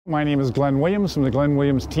My name is Glenn Williams from the Glenn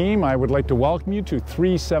Williams team. I would like to welcome you to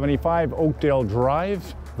 375 Oakdale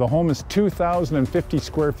Drive. The home is 2,050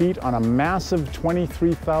 square feet on a massive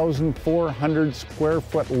 23,400 square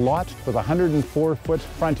foot lot with 104 foot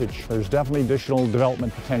frontage. There's definitely additional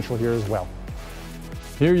development potential here as well.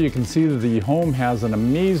 Here you can see that the home has an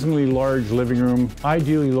amazingly large living room,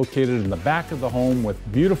 ideally located in the back of the home with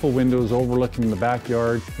beautiful windows overlooking the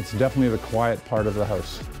backyard. It's definitely the quiet part of the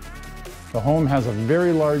house. The home has a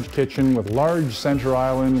very large kitchen with large center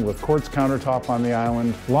island with quartz countertop on the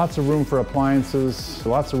island, lots of room for appliances,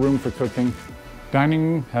 lots of room for cooking. Dining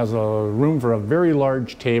room has a room for a very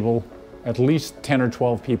large table. At least 10 or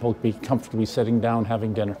 12 people could be comfortably sitting down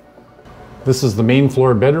having dinner. This is the main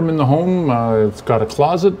floor bedroom in the home. It's got a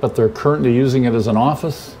closet, but they're currently using it as an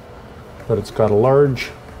office. But it's got a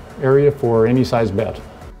large area for any size bed.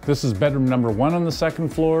 This is bedroom number 1 on the second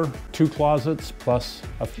floor, 2 closets plus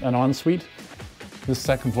an ensuite. This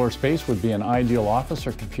second floor space would be an ideal office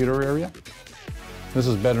or computer area. This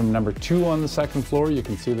is bedroom number 2 on the second floor. You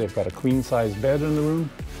can see they've got a queen size bed in the room.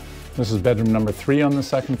 This is bedroom number 3 on the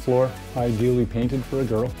second floor, ideally painted for a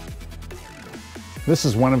girl. This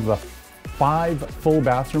is one of the 5 full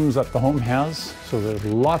bathrooms that the home has, so there's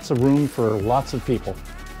lots of room for lots of people.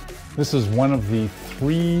 This is one of the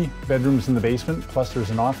 3 bedrooms in the basement, plus there's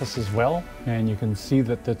an office as well. And you can see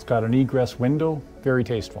that it's got an egress window, very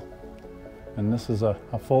tasteful. And this is a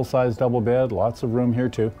full-size double bed, lots of room here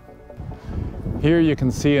too. Here you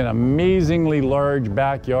can see an amazingly large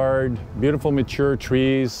backyard, beautiful mature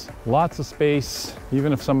trees, lots of space.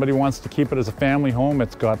 Even if somebody wants to keep it as a family home,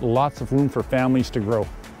 it's got lots of room for families to grow.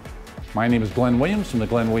 My name is Glenn Williams from the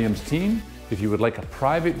Glenn Williams team. If you would like a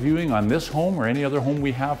private viewing on this home or any other home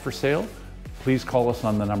we have for sale, please call us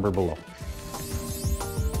on the number below.